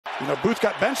You know, Booth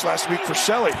got benched last week for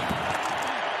Shelley.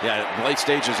 Yeah, late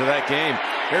stages of that game.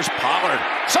 Here's Pollard.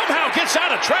 Somehow gets out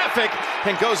of traffic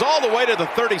and goes all the way to the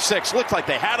 36. Looked like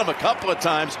they had him a couple of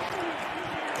times.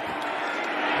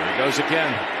 There he goes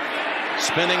again.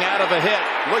 Spinning out of a hit.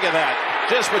 Look at that.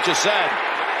 Just what you said.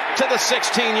 To the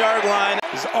 16-yard line.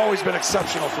 He's always been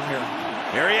exceptional from here.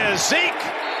 Here he is. Zeke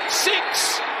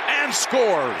seeks and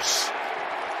scores.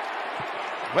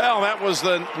 Well, that was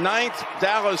the 9th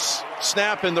Dallas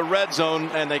snap in the red zone,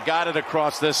 and they got it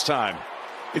across this time.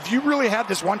 If you really had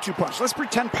this 1-2 punch, let's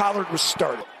pretend Pollard was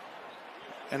started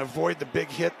and avoid the big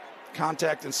hit,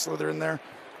 contact, and slither in there.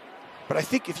 But I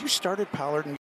think if you started Pollard and